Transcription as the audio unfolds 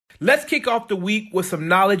Let's kick off the week with some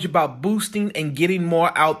knowledge about boosting and getting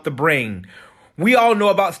more out the brain. We all know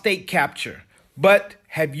about state capture, but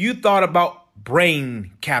have you thought about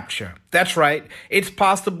brain capture? That's right. It's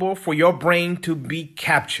possible for your brain to be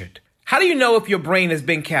captured. How do you know if your brain has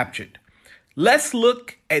been captured? Let's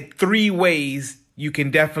look at 3 ways you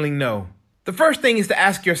can definitely know. The first thing is to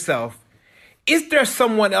ask yourself, is there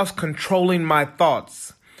someone else controlling my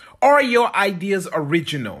thoughts? Are your ideas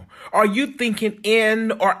original? Are you thinking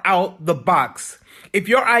in or out the box? If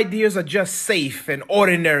your ideas are just safe and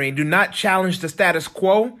ordinary and do not challenge the status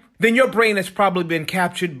quo, then your brain has probably been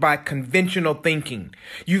captured by conventional thinking.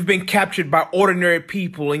 You've been captured by ordinary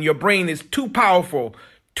people and your brain is too powerful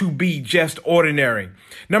to be just ordinary.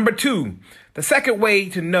 Number 2, the second way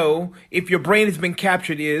to know if your brain has been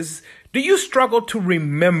captured is, do you struggle to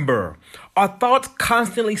remember? Are thoughts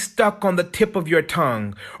constantly stuck on the tip of your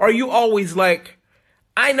tongue? Are you always like,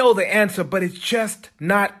 I know the answer, but it's just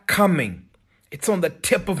not coming. It's on the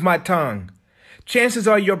tip of my tongue. Chances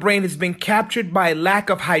are your brain has been captured by lack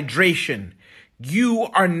of hydration. You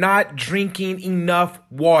are not drinking enough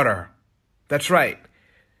water. That's right.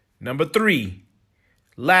 Number 3.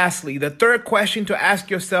 Lastly, the third question to ask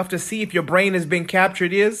yourself to see if your brain has been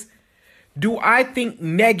captured is, do I think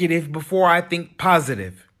negative before I think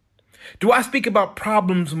positive? Do I speak about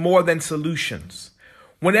problems more than solutions?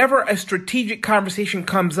 Whenever a strategic conversation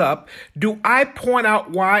comes up, do I point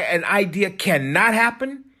out why an idea cannot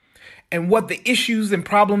happen and what the issues and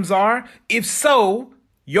problems are? If so,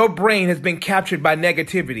 your brain has been captured by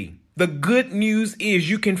negativity. The good news is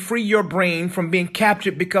you can free your brain from being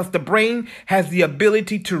captured because the brain has the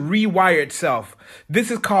ability to rewire itself. This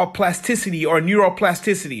is called plasticity or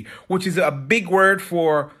neuroplasticity, which is a big word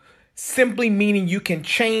for simply meaning you can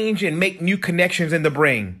change and make new connections in the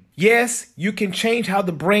brain. Yes, you can change how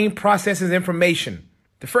the brain processes information.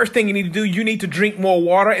 The first thing you need to do, you need to drink more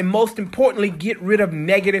water and most importantly, get rid of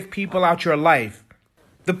negative people out your life.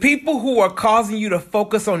 The people who are causing you to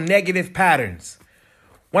focus on negative patterns.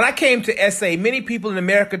 When I came to SA, many people in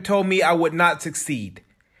America told me I would not succeed,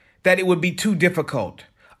 that it would be too difficult.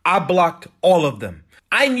 I blocked all of them.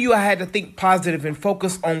 I knew I had to think positive and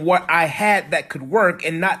focus on what I had that could work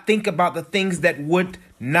and not think about the things that would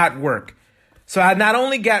not work. So I not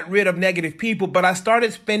only got rid of negative people, but I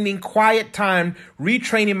started spending quiet time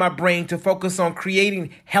retraining my brain to focus on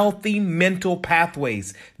creating healthy mental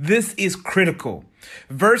pathways. This is critical.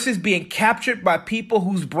 Versus being captured by people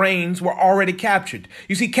whose brains were already captured.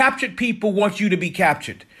 You see, captured people want you to be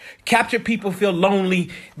captured. Captured people feel lonely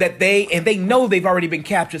that they know they've already been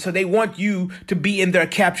captured, so they want you to be in their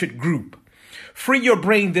captured group. Free your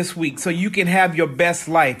brain this week so you can have your best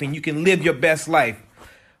life and you can live your best life.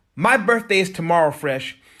 My birthday is tomorrow,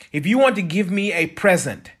 Fresh. If you want to give me a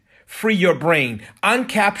present, free your brain,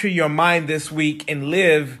 uncapture your mind this week and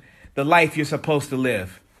live the life you're supposed to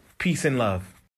live. Peace and love.